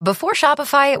Before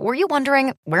Shopify, were you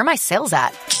wondering, where are my sales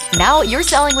at? Now you're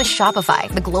selling with Shopify,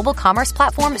 the global commerce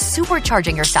platform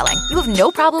supercharging your selling. You have no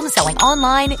problem selling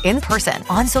online, in person,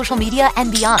 on social media,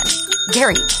 and beyond.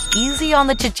 Gary, easy on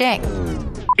the cha-ching.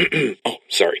 Oh,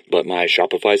 sorry, but my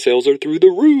Shopify sales are through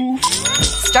the roof.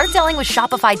 Start selling with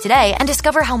Shopify today and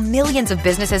discover how millions of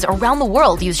businesses around the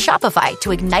world use Shopify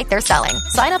to ignite their selling.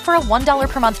 Sign up for a $1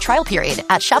 per month trial period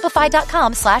at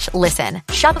shopify.com/listen.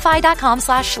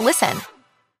 Shopify.com/listen.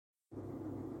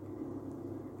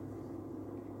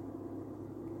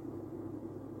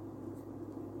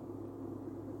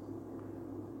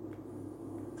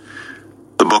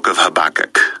 The Book of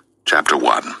Habakkuk, Chapter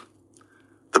 1.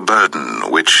 The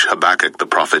burden which Habakkuk the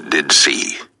prophet did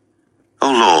see.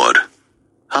 O Lord,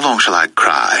 how long shall I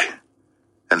cry,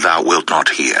 and thou wilt not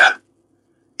hear?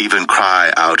 Even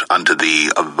cry out unto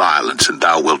thee of violence, and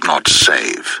thou wilt not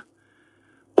save.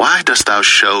 Why dost thou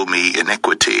show me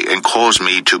iniquity, and cause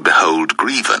me to behold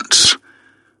grievance?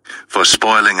 For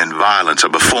spoiling and violence are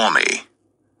before me,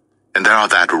 and there are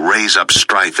that raise up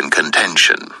strife and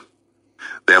contention.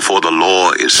 Therefore the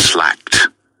law is slacked,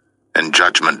 and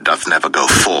judgment doth never go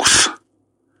forth.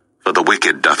 For the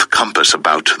wicked doth compass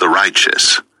about the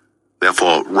righteous,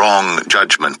 therefore wrong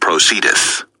judgment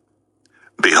proceedeth.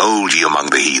 Behold ye among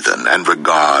the heathen, and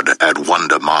regard and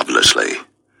wonder marvelously.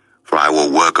 For I will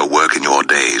work a work in your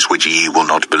days, which ye will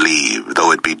not believe,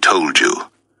 though it be told you.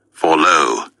 For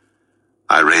lo,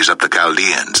 I raise up the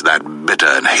Chaldeans, that bitter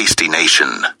and hasty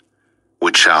nation,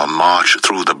 which shall march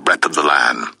through the breadth of the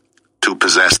land, to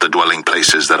possess the dwelling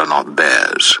places that are not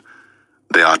theirs.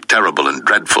 They are terrible and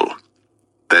dreadful.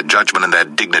 Their judgment and their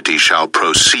dignity shall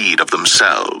proceed of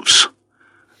themselves.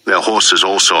 Their horses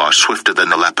also are swifter than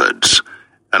the leopards,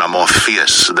 and are more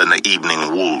fierce than the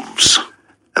evening wolves.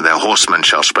 And their horsemen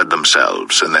shall spread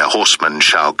themselves, and their horsemen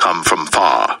shall come from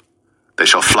far. They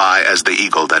shall fly as the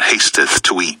eagle that hasteth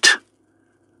to eat.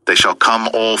 They shall come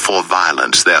all for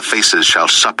violence, their faces shall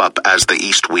sup up as the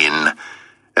east wind,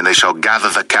 and they shall gather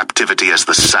the captivity as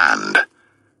the sand.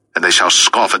 And they shall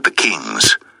scoff at the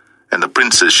kings, and the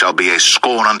princes shall be a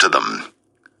scorn unto them.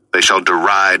 They shall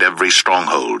deride every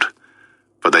stronghold,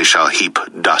 for they shall heap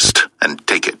dust and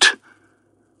take it.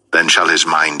 Then shall his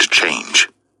mind change,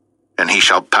 and he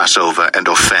shall pass over and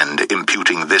offend,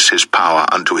 imputing this his power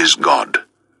unto his God.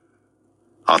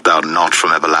 Art thou not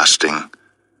from everlasting,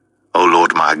 O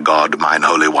Lord my God, mine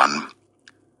Holy One?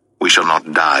 We shall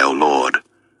not die, O Lord.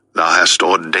 Thou hast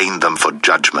ordained them for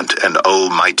judgment, and, O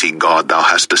mighty God, thou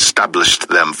hast established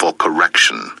them for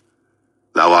correction.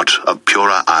 Thou art of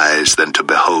purer eyes than to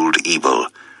behold evil,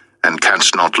 and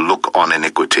canst not look on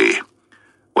iniquity.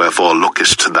 Wherefore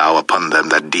lookest thou upon them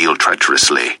that deal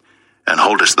treacherously, and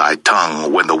holdest thy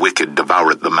tongue when the wicked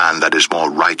devoureth the man that is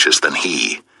more righteous than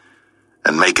he,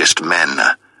 and makest men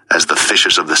as the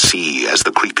fishes of the sea, as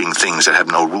the creeping things that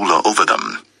have no ruler over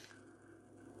them.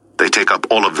 They take up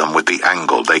all of them with the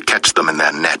angle, they catch them in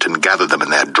their net, and gather them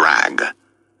in their drag.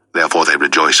 Therefore they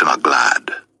rejoice and are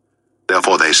glad.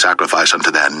 Therefore they sacrifice unto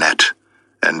their net,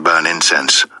 and burn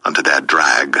incense unto their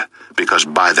drag, because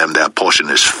by them their portion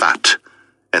is fat,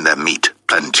 and their meat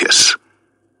plenteous.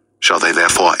 Shall they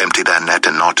therefore empty their net,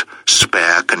 and not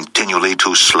spare continually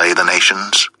to slay the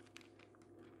nations?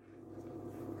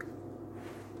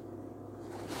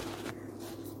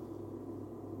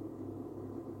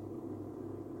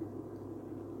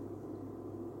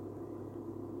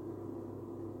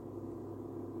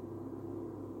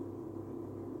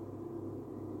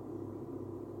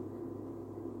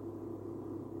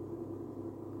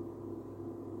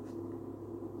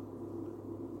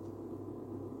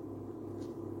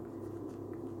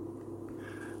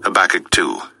 Habakkuk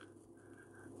 2.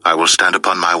 I will stand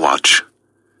upon my watch,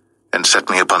 and set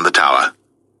me upon the tower,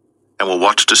 and will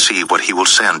watch to see what he will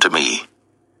say unto me,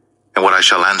 and what I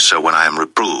shall answer when I am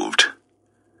reproved.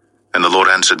 And the Lord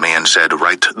answered me and said,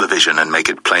 Write the vision, and make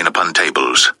it plain upon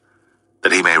tables,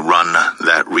 that he may run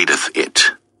that readeth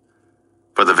it.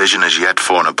 For the vision is yet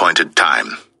for an appointed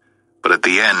time, but at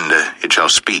the end it shall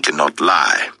speak and not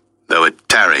lie. Though it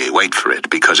tarry, wait for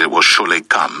it, because it will surely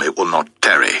come, it will not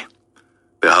tarry.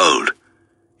 Behold,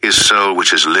 his soul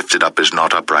which is lifted up is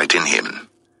not upright in him,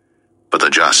 but the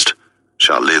just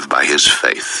shall live by his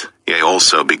faith. Yea,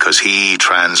 also because he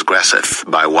transgresseth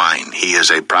by wine, he is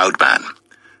a proud man,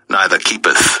 neither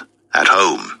keepeth at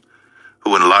home,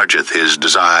 who enlargeth his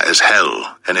desire as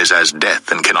hell, and is as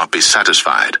death, and cannot be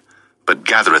satisfied, but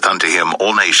gathereth unto him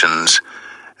all nations,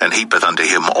 and heapeth unto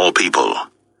him all people.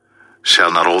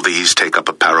 Shall not all these take up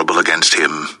a parable against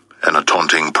him, and a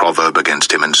taunting proverb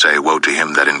against him, and say, Woe to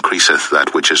him that increaseth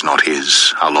that which is not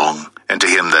his, how long? And to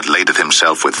him that ladeth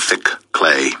himself with thick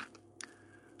clay.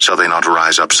 Shall they not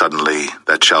rise up suddenly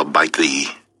that shall bite thee,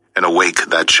 and awake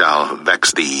that shall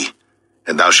vex thee,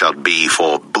 and thou shalt be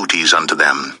for booties unto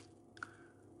them?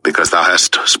 Because thou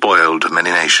hast spoiled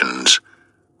many nations,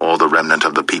 all the remnant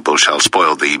of the people shall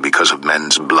spoil thee because of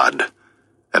men's blood,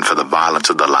 and for the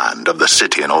violence of the land, of the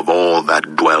city, and of all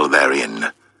that dwell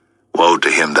therein. Woe to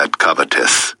him that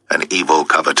coveteth an evil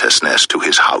covetousness to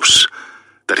his house,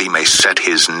 that he may set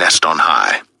his nest on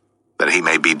high, that he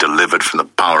may be delivered from the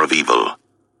power of evil.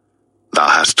 Thou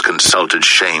hast consulted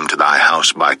shame to thy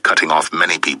house by cutting off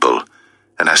many people,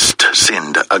 and hast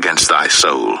sinned against thy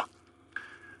soul.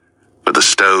 For the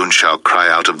stone shall cry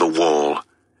out of the wall,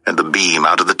 and the beam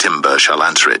out of the timber shall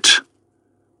answer it.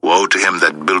 Woe to him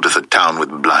that buildeth a town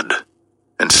with blood,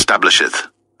 and stablisheth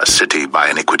a city by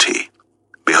iniquity.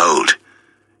 Behold,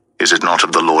 is it not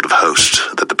of the Lord of hosts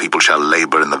that the people shall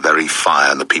labor in the very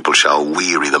fire, and the people shall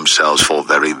weary themselves for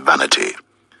very vanity?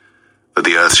 For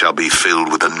the earth shall be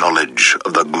filled with the knowledge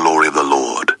of the glory of the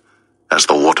Lord, as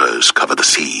the waters cover the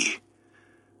sea.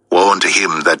 Woe unto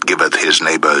him that giveth his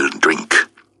neighbor drink,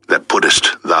 that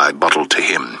puttest thy bottle to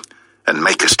him, and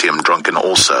makest him drunken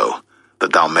also,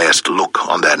 that thou mayest look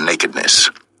on their nakedness.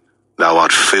 Thou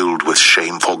art filled with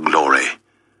shame for glory.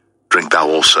 Drink thou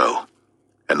also,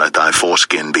 and let thy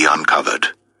foreskin be uncovered.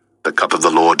 The cup of the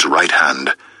Lord's right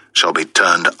hand shall be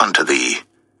turned unto thee,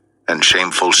 and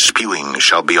shameful spewing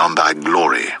shall be on thy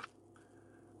glory.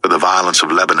 For the violence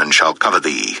of Lebanon shall cover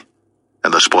thee,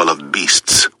 and the spoil of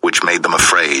beasts which made them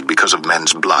afraid because of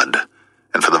men's blood,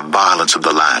 and for the violence of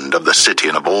the land, of the city,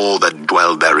 and of all that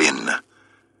dwell therein.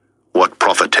 What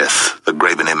profiteth the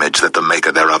graven image that the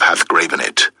maker thereof hath graven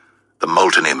it, the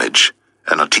molten image,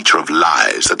 and a teacher of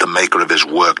lies, that the maker of his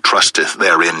work trusteth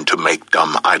therein to make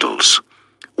dumb idols?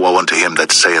 Woe unto him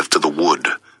that saith to the wood,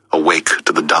 Awake,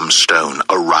 to the dumb stone,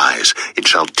 Arise, it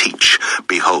shall teach.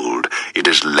 Behold, it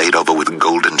is laid over with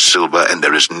gold and silver, and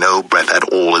there is no breath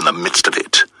at all in the midst of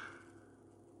it.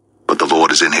 But the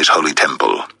Lord is in his holy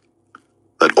temple.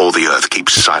 Let all the earth keep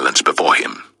silence before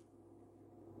him.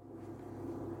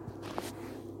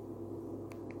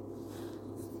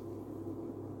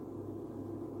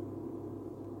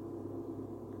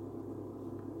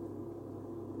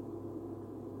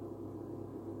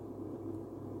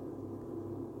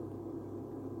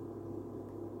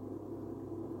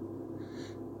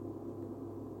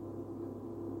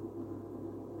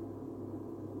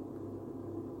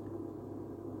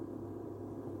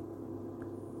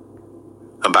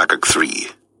 Habakkuk 3.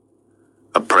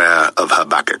 A prayer of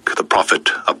Habakkuk, the prophet,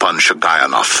 upon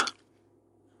Shigionoth.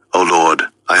 O Lord,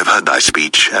 I have heard thy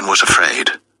speech, and was afraid.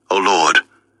 O Lord,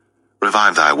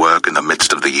 revive thy work in the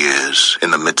midst of the years.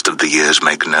 In the midst of the years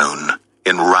make known.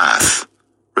 In wrath,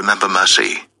 remember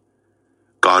mercy.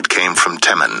 God came from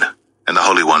Teman, and the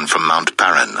Holy One from Mount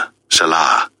Paran,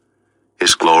 Selah.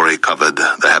 His glory covered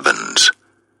the heavens,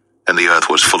 and the earth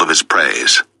was full of his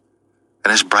praise,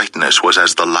 and his brightness was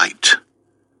as the light.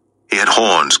 He had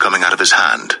horns coming out of his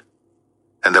hand,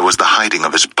 and there was the hiding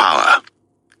of his power.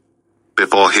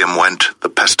 Before him went the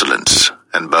pestilence,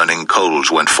 and burning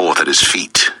coals went forth at his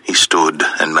feet. He stood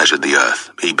and measured the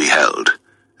earth. He beheld,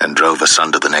 and drove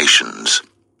asunder the nations,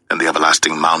 and the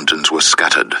everlasting mountains were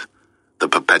scattered. The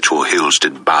perpetual hills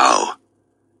did bow.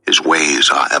 His ways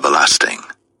are everlasting.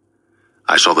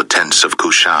 I saw the tents of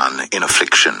Cushan in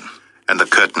affliction, and the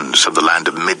curtains of the land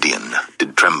of Midian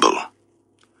did tremble.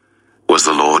 Was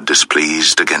the Lord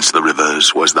displeased against the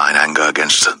rivers? Was thine anger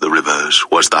against the rivers?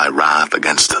 Was thy wrath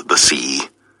against the sea,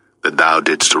 that thou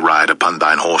didst ride upon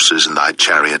thine horses and thy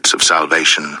chariots of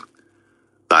salvation?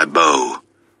 Thy bow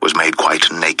was made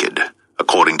quite naked,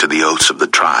 according to the oaths of the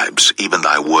tribes, even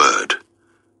thy word.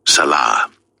 Selah.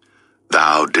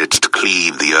 Thou didst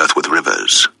cleave the earth with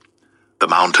rivers. The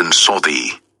mountains saw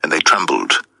thee, and they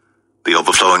trembled. The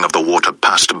overflowing of the water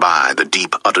passed by. The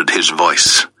deep uttered his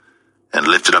voice, and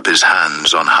lifted up his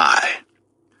hands on high.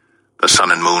 The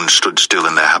sun and moon stood still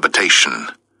in their habitation.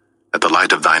 At the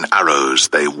light of thine arrows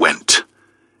they went,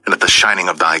 and at the shining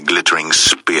of thy glittering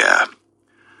spear.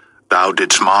 Thou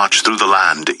didst march through the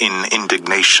land in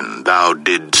indignation. Thou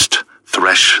didst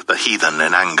thresh the heathen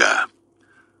in anger.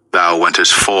 Thou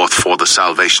wentest forth for the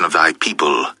salvation of thy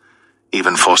people,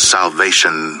 even for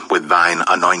salvation with thine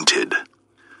anointed.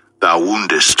 Thou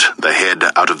woundest the head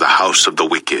out of the house of the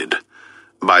wicked,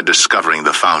 by discovering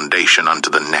the foundation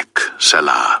unto the neck,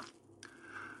 Selah.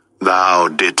 Thou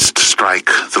didst strike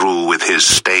through with his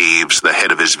staves the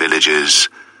head of his villages.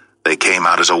 They came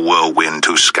out as a whirlwind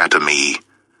to scatter me.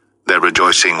 Their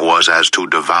rejoicing was as to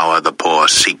devour the poor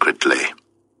secretly.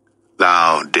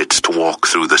 Thou didst walk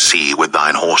through the sea with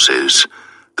thine horses,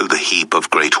 through the heap of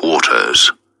great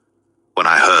waters. When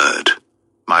I heard,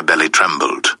 My belly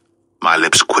trembled, my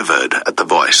lips quivered at the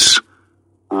voice.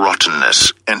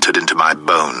 Rottenness entered into my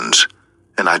bones,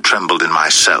 and I trembled in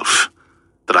myself,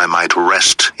 that I might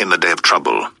rest in the day of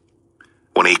trouble.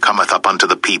 When he cometh up unto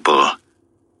the people,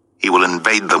 he will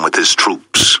invade them with his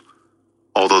troops.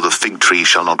 Although the fig tree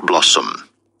shall not blossom,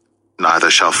 neither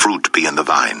shall fruit be in the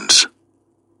vines.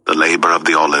 The labor of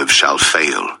the olive shall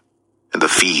fail, and the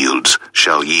fields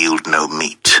shall yield no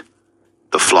meat.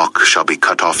 The flock shall be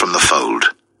cut off from the fold,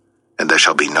 and there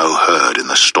shall be no herd in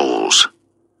the stalls.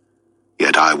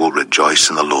 Yet I will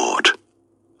rejoice in the Lord.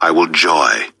 I will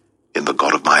joy in the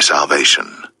God of my salvation.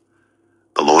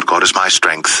 The Lord God is my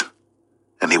strength,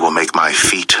 and he will make my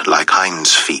feet like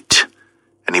hinds' feet,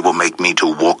 and he will make me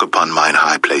to walk upon mine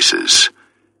high places,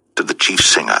 to the chief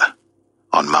singer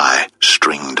on my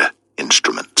stringed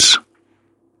instruments.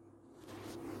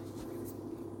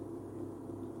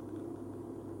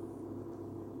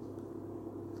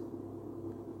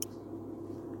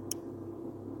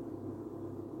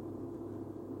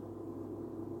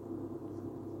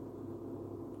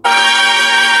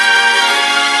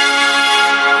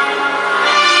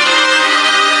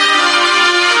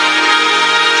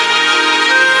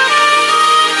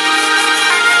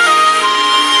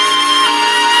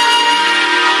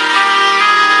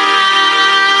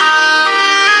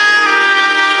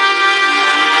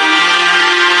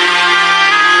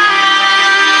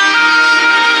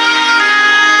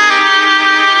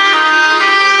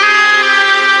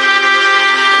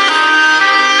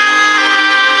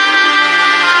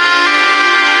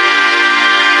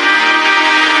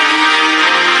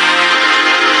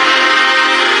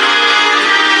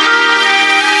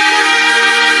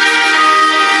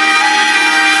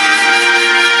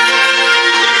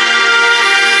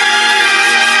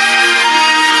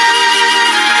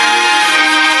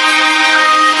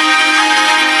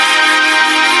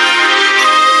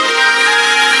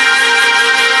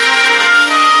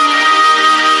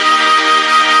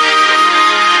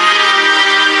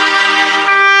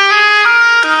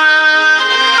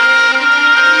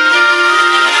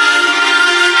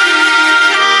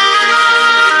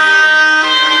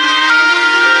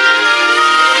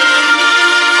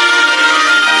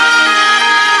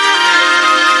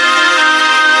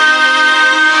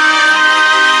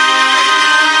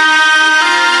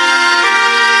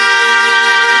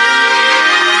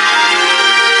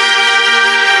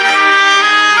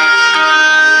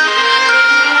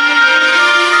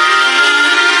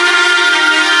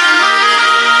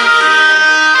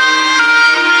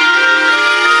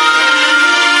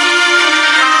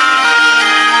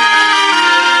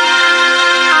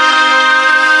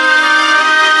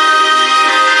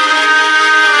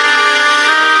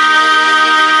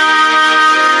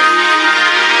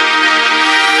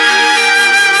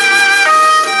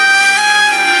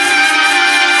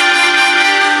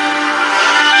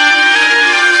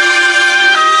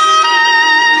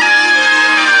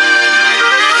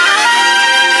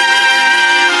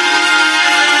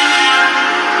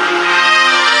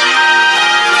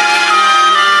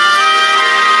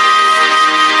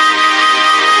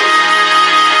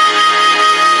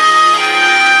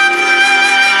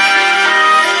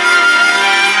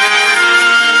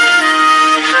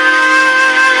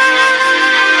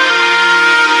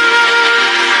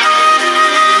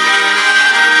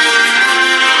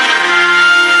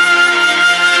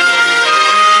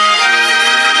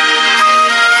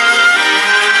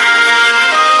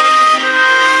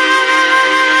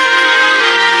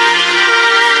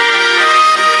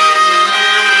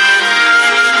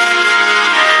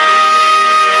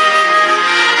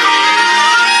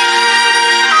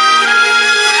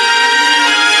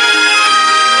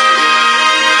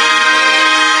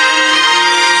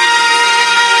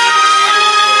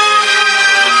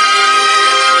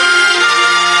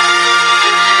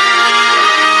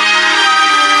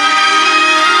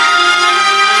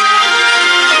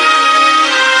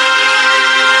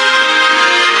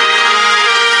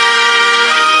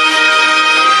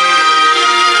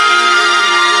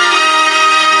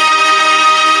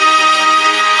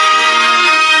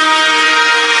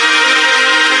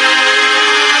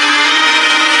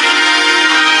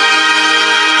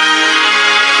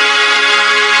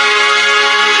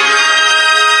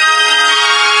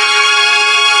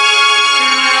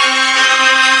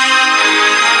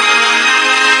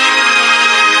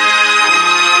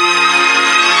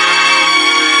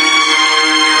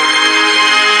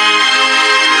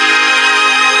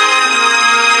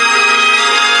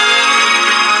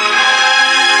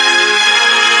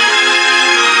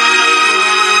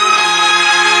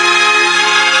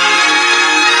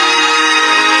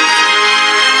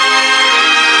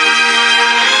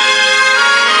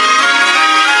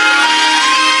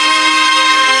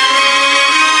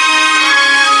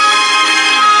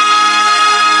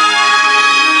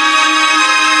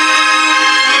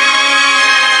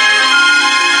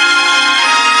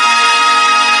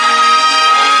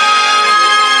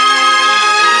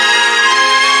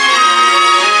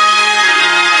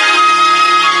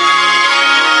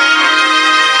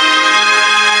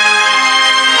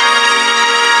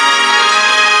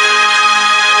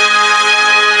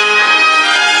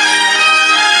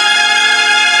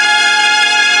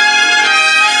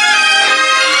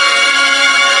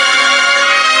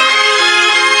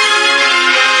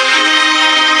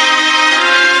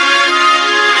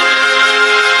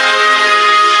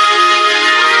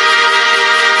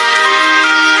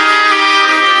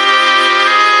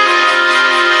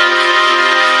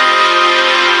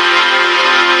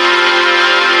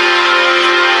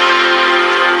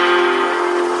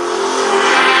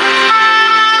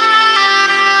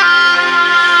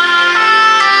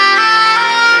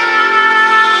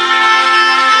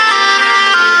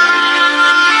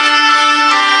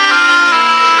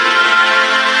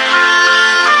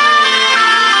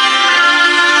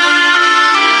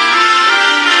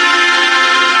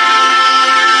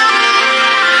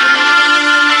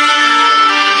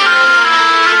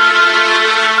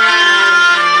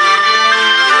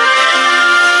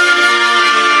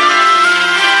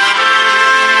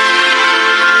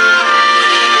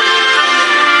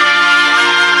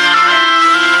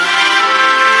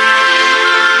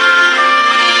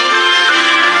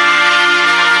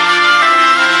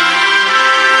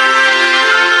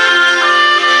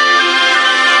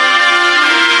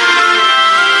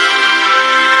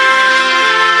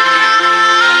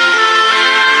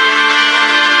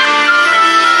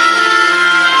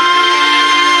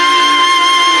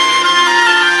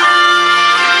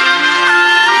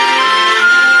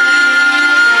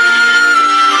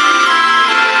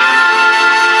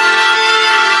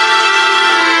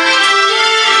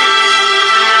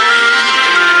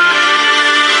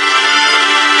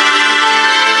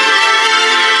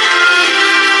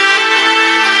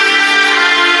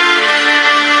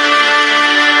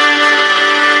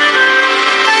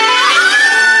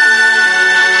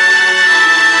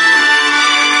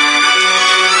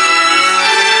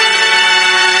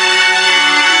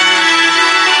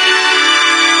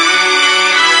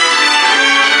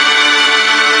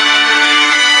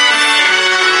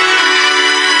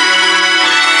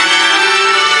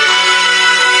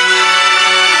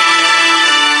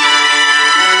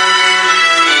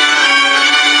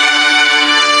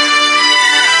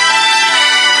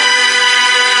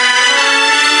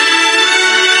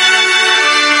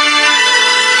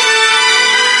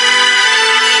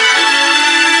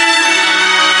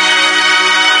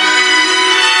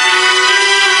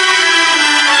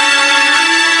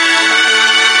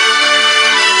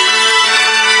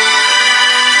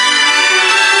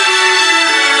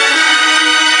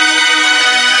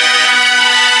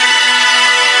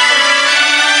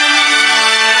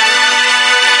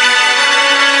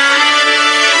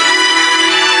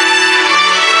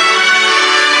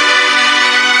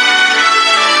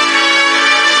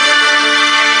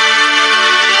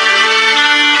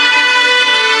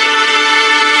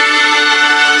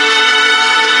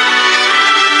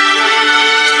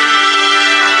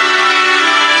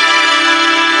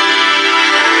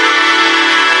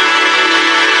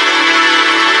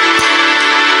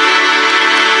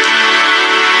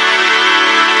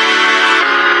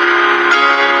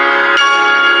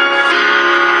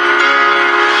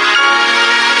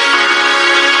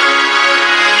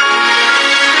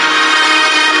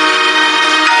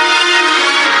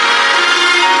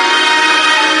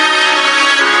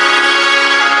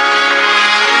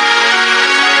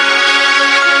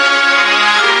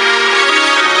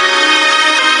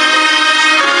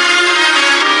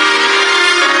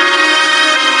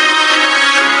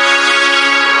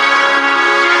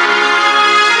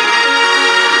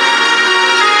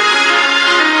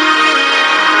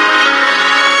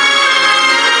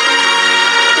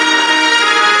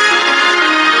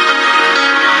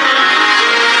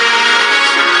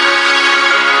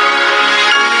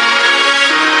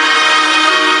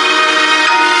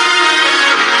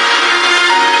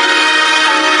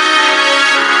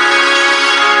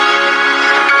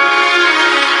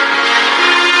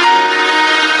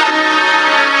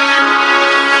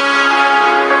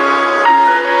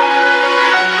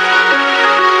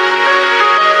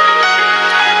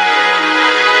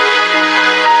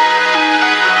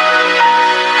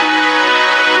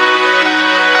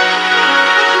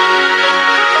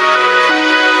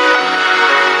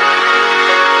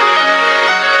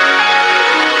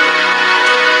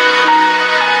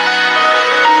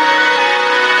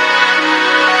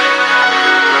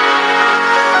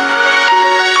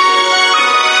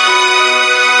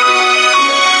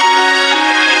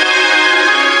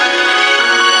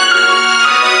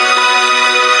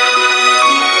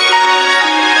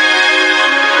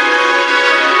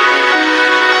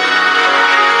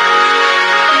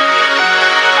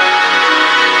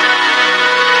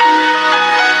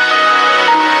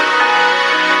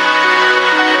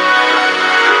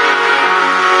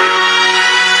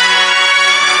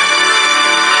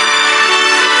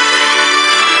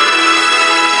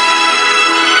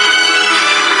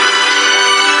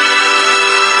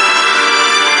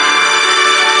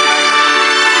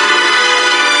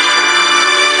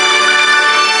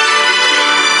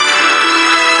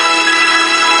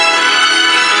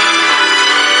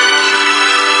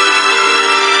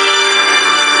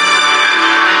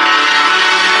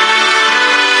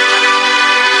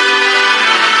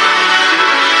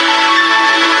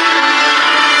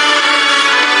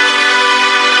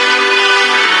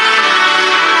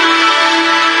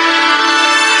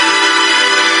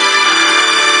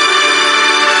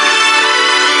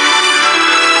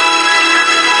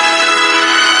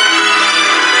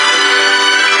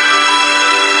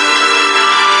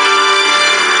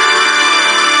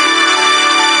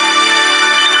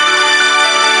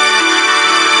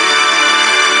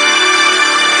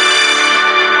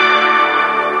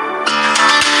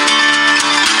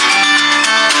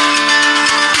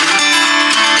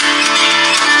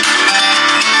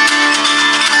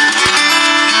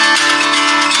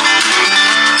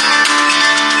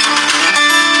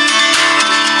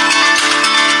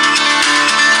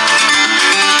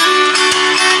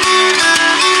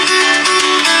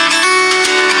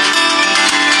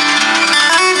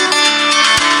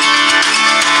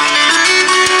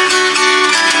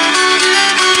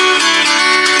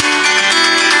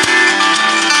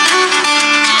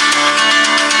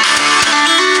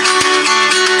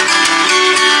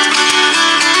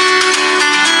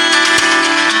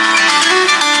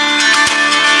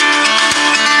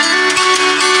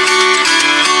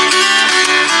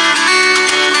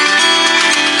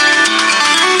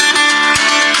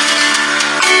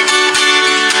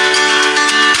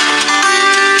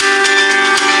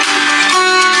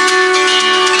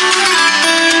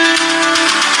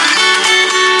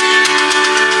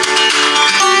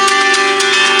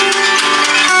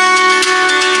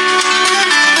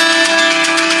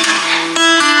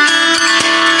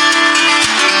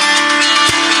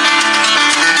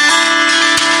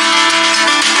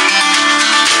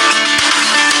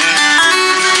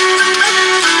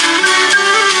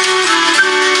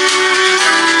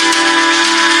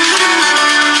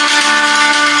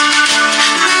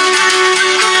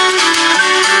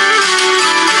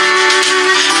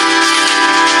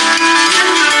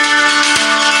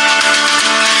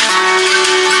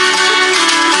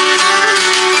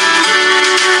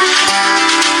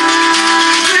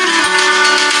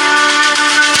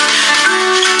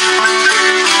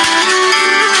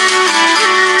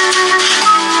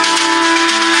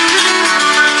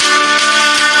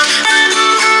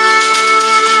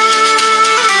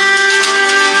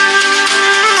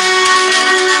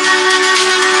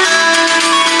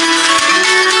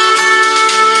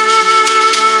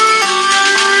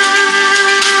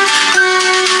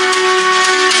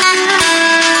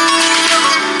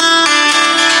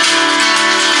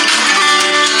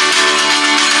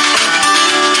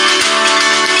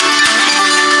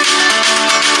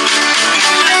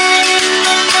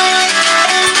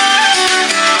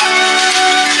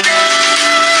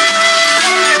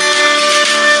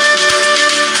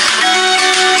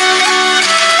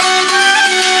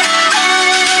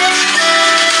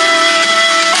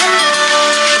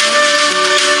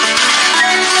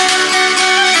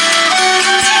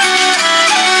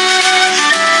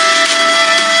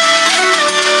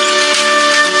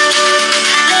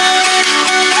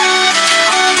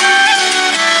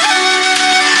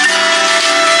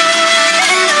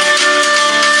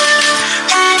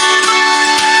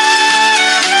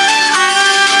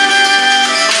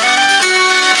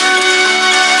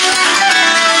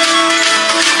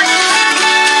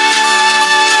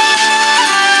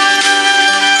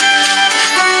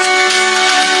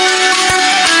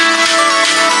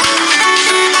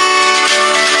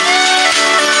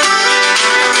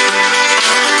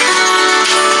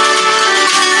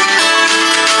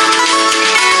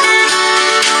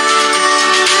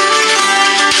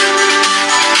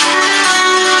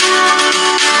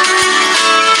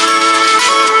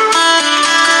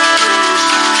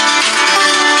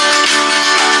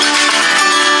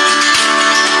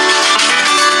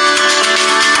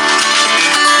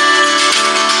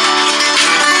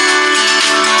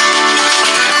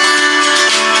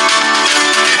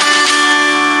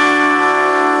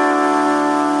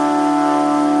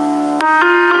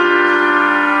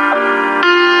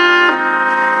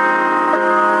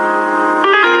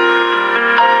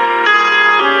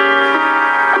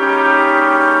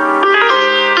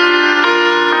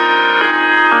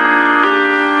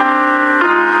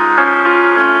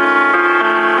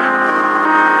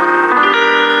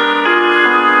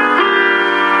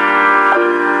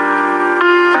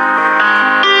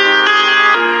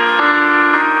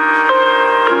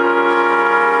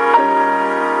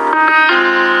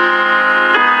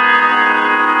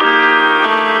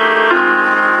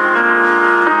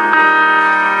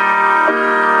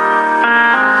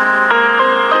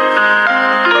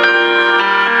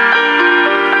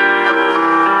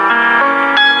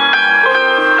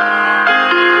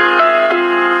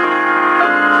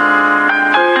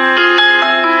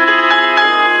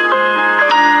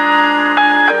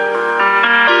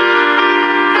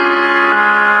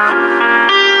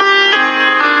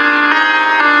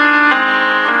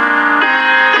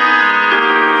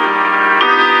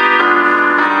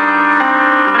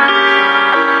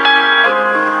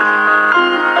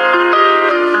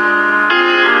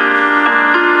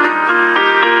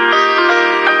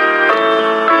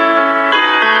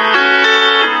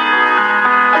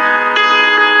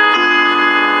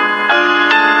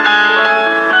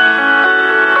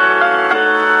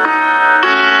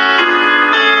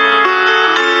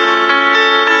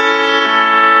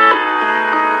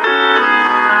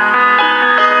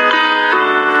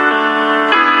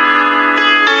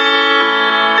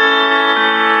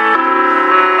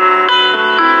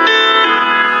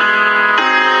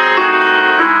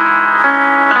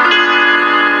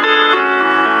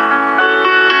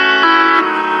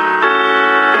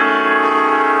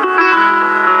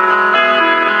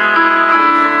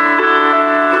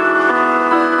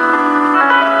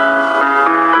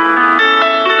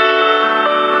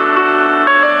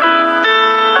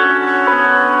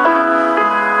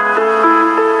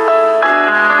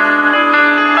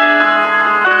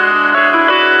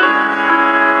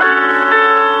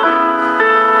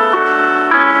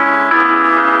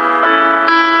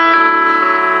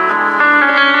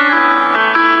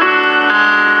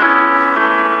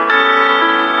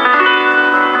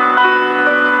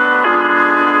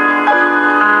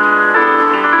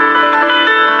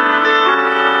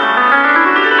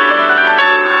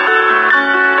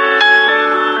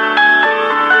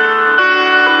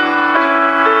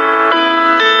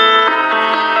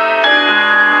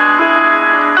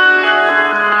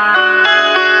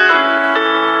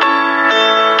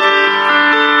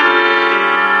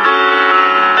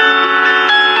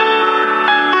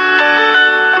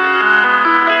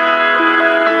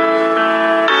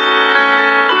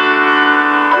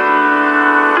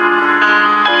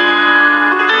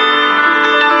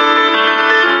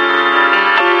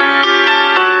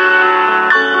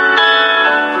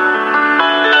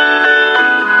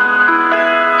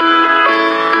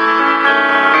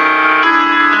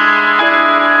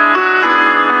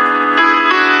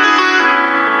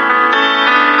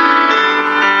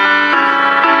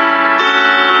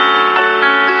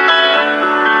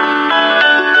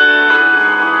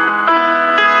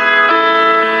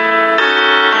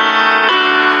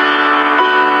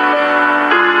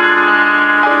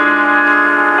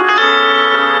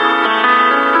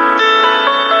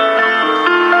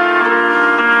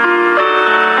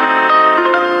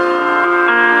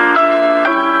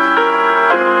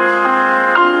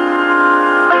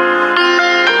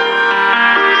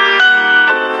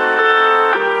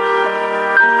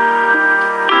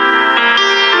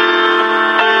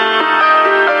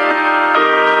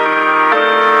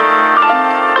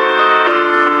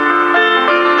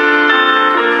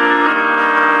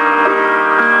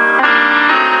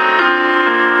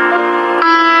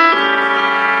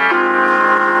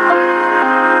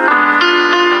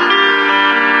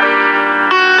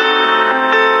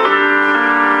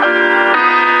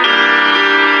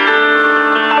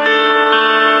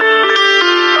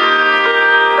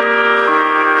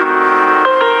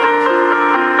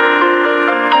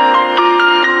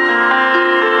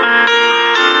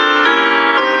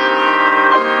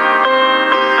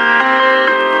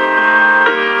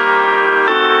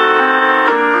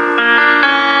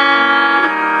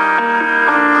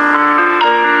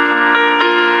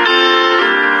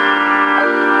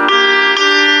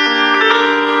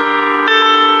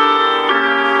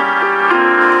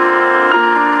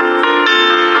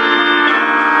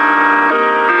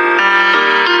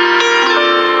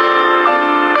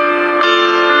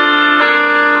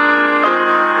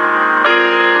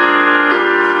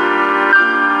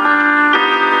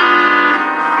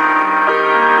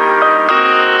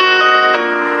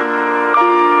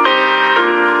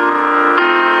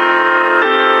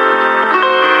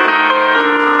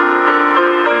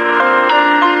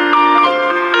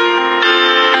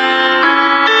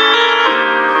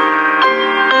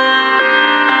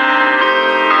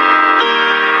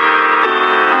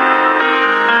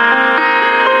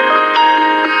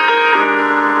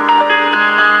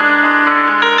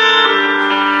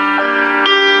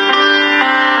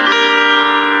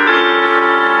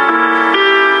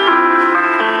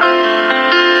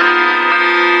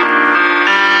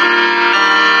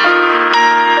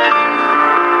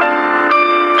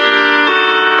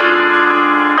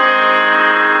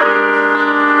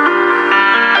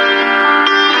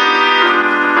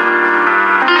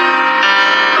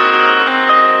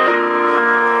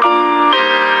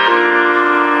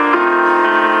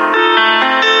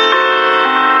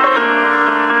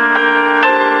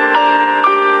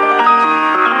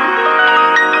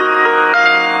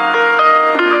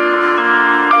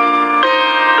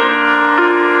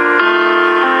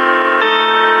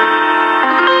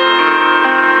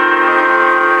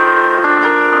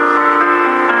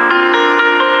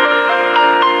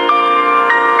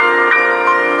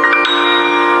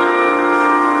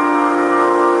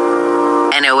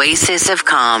 oasis of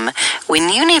calm when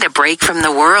you need a break from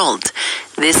the world.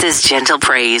 This is Gentle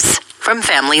Praise from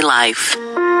Family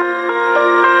Life.